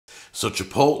So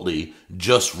Chipotle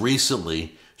just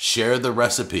recently shared the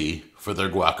recipe for their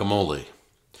guacamole.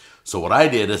 So what I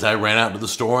did is I ran out to the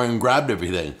store and grabbed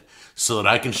everything so that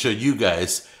I can show you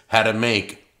guys how to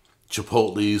make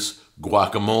Chipotle's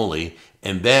guacamole.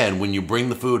 And then when you bring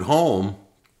the food home,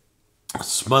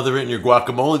 smother it in your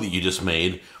guacamole that you just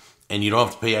made, and you don't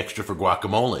have to pay extra for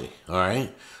guacamole. All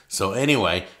right. So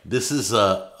anyway, this is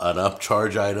an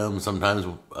upcharge item. Sometimes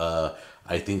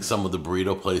I think some of the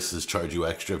burrito places charge you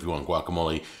extra if you want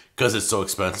guacamole because it's so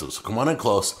expensive. So come on in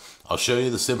close. I'll show you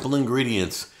the simple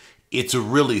ingredients. It's a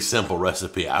really simple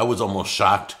recipe. I was almost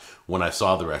shocked when I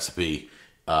saw the recipe.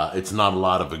 It's not a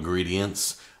lot of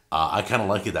ingredients. I kind of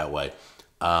like it that way.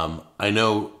 I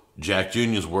know Jack Jr.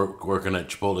 is working at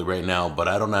Chipotle right now, but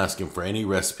I don't ask him for any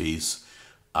recipes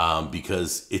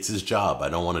because it's his job. I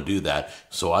don't want to do that.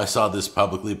 So I saw this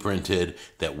publicly printed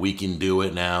that we can do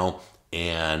it now,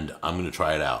 and I'm going to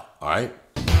try it out. All right?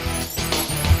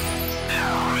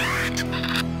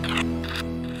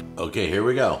 Okay, here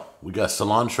we go. We got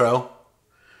cilantro.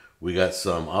 We got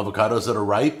some avocados that are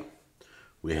ripe.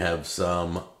 We have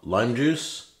some lime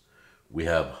juice. We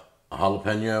have a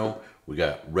jalapeno. We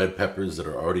got red peppers that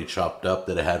are already chopped up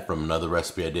that I had from another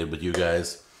recipe I did with you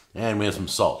guys. And we have some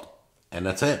salt. And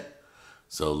that's it.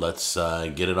 So let's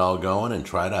get it all going and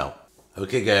try it out.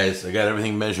 Okay, guys, I got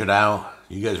everything measured out.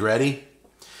 You guys ready?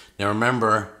 Now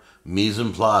remember, mise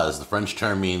en place, the French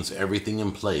term means everything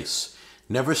in place.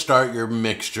 Never start your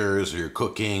mixtures or your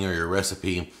cooking or your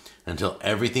recipe until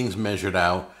everything's measured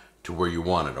out to where you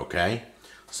want it, okay?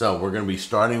 So we're going to be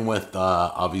starting with,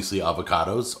 obviously,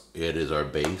 avocados. It is our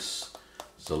base.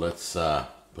 So let's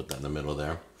put that in the middle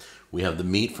there. We have the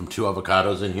meat from 2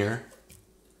 avocados in here.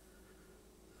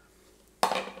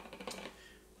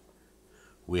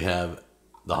 We have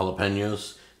the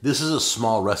jalapenos. This is a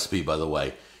small recipe, by the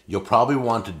way. You'll probably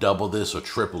want to double this or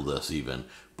triple this even.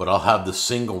 But I'll have the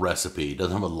single recipe. It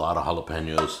doesn't have a lot of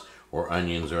jalapenos or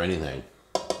onions or anything.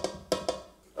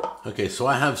 Okay, so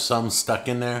I have some stuck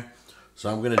in there. So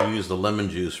I'm going to use the lemon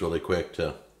juice really quick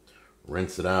to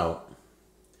rinse it out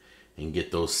and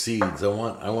get those seeds. I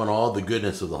want all the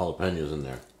goodness of the jalapenos in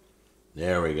there.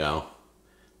 There we go.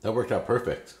 That worked out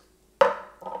perfect.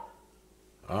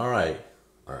 All right,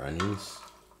 our onions.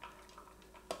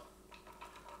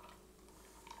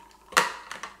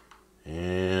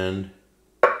 And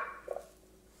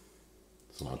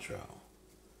cilantro.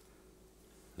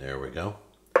 There we go.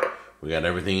 We got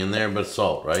everything in there but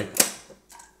salt, right?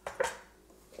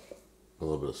 A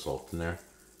little bit of salt in there.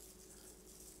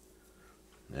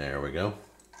 There we go.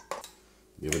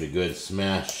 Give it a good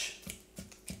smash.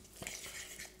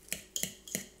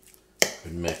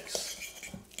 Good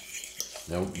mix.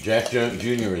 Now, Jack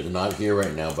Jr. is not here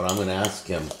right now, but I'm going to ask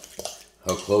him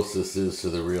how close this is to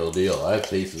the real deal. I've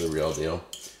tasted the real deal,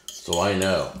 so I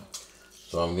know.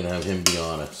 So I'm going to have him be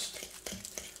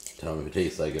honest. Tell me if it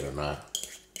tastes like it or not.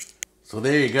 So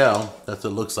there you go. That's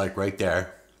what it looks like right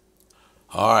there.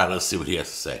 All right, let's see what he has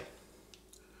to say.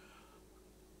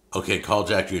 Okay, call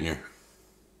Jack Jr.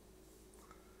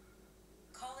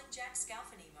 Calling Jack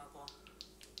Scalfani mobile.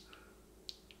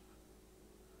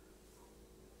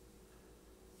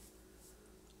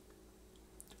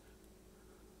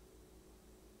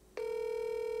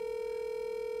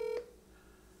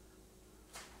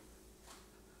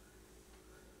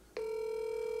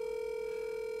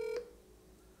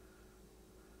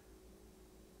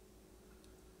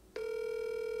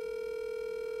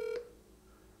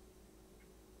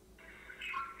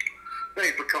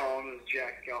 Thanks for calling. This is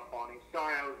Jack Scalfani.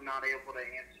 Sorry I was not able to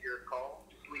answer your call.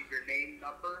 Just leave your name,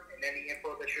 number, and any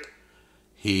info that you're...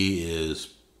 He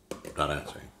is not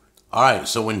answering. All right,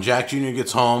 so when Jack Jr.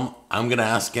 gets home, I'm going to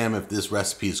ask him if this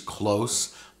recipe is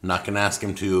close. I'm not going to ask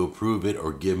him to approve it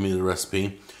or give me the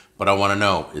recipe, but I want to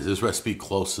know, is this recipe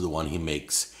close to the one he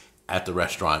makes at the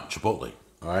restaurant Chipotle?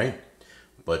 All right?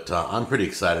 But I'm pretty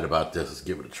excited about this. Let's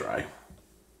give it a try.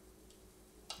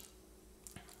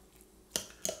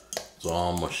 It's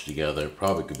all mushed together.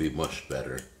 Probably could be mushed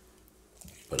better.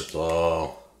 But it's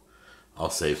all... I'll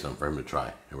save some for him to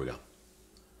try. Here we go.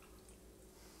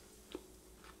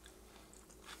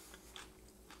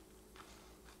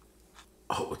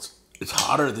 Oh, it's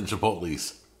hotter than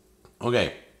Chipotle's.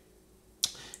 Okay.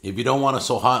 If you don't want it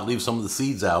so hot, leave some of the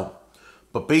seeds out.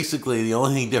 But basically, the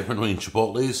only thing different between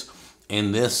Chipotle's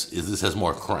and this is this has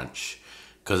more crunch.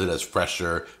 Because it has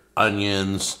fresher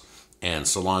onions and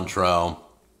cilantro.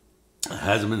 It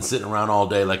hasn't been sitting around all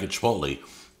day like a Chipotle.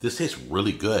 This tastes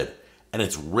really good. And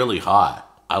it's really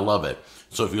hot. I love it.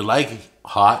 So if you like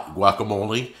hot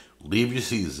guacamole, leave your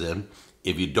seeds in.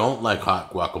 If you don't like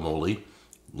hot guacamole,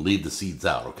 leave the seeds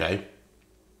out, okay?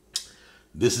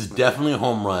 This is definitely a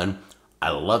home run. I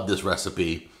love this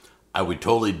recipe. I would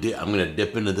totally I'm going to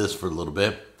dip into this for a little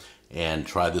bit and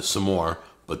try this some more.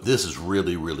 But this is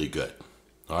really, really good.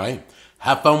 All right?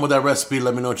 Have fun with that recipe.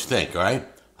 Let me know what you think, all right?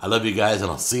 I love you guys,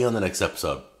 and I'll see you on the next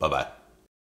episode. Bye-bye.